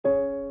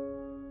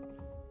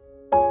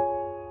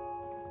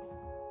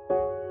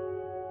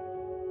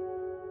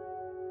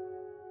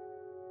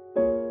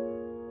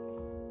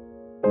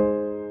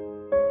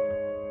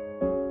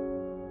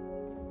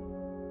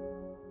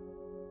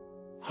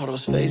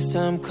those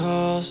FaceTime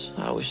calls,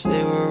 I wish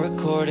they were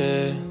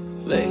recorded.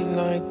 Late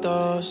night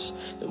thoughts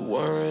that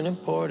weren't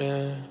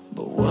important.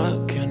 But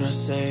what can I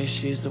say?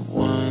 She's the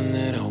one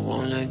that I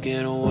won't let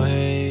get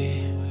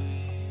away.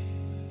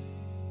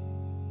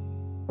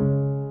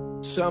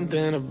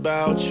 Something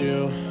about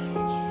you,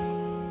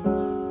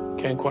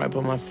 can't quite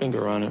put my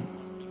finger on it,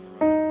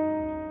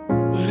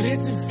 but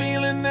it's a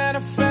feeling that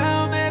I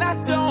found that I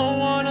don't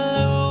wanna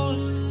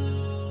lose.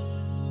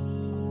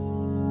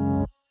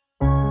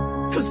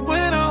 'Cause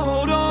when I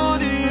hold on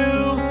to you,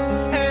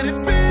 and it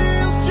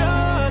feels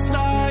just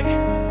like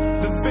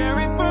the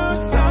very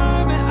first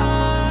time that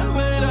I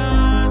laid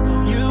eyes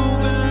on you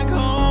back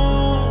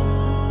home.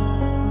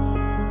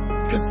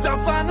 'Cause I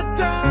find the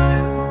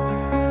time,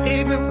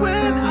 even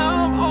when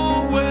I'm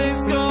always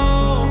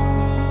gone.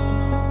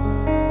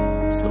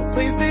 So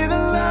please be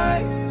the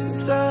light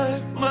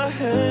inside my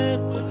head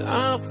when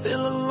I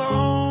feel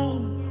alone.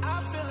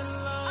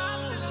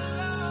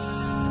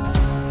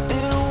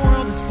 In a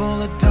world that's full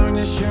of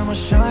darkness, you're my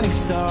shining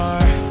star.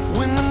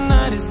 When the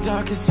night is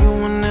darkest, you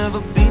will never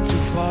be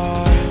too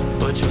far.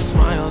 But your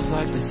smile's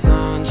like the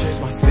sun, chase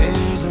my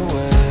fears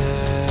away.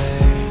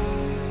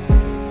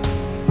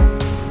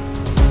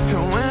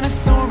 And when it's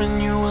storming,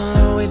 you will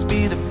always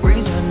be the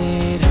breeze I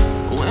need.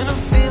 When I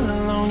feel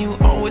alone, you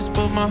always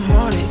put my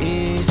heart at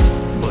ease.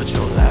 But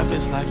your laugh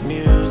is like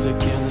music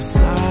in the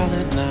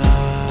silent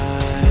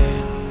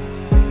night.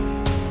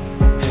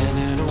 And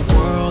in a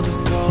world that's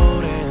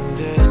cold and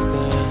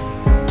distant,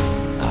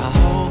 I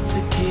hope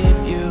to keep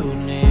you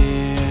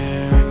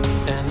near.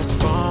 And the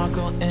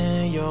sparkle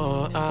in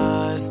your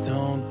eyes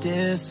don't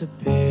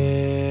disappear.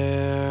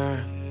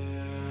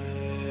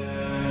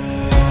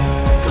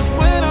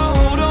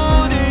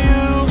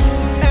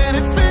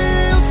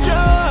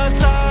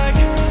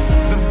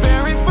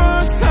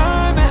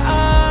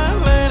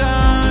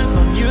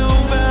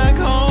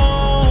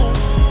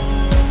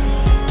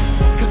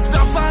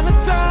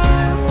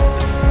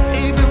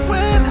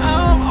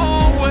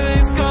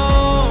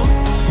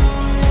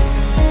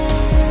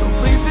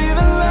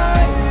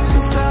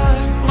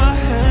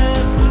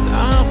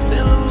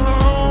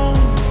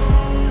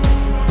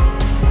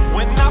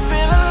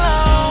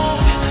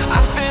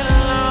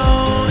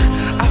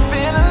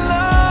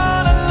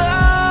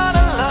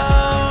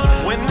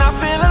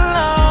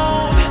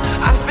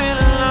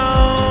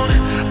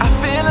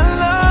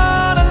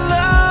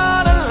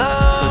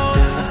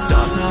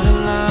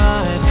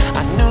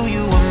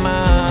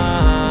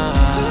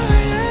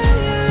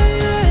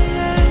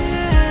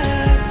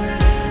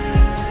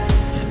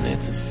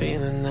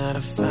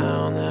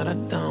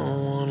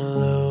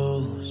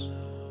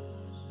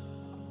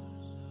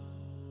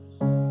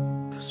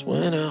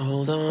 When I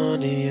hold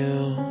on to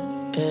you,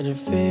 and it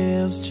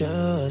feels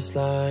just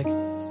like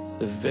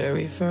the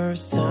very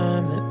first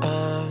time that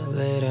I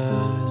laid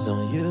eyes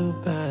on you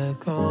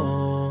back home.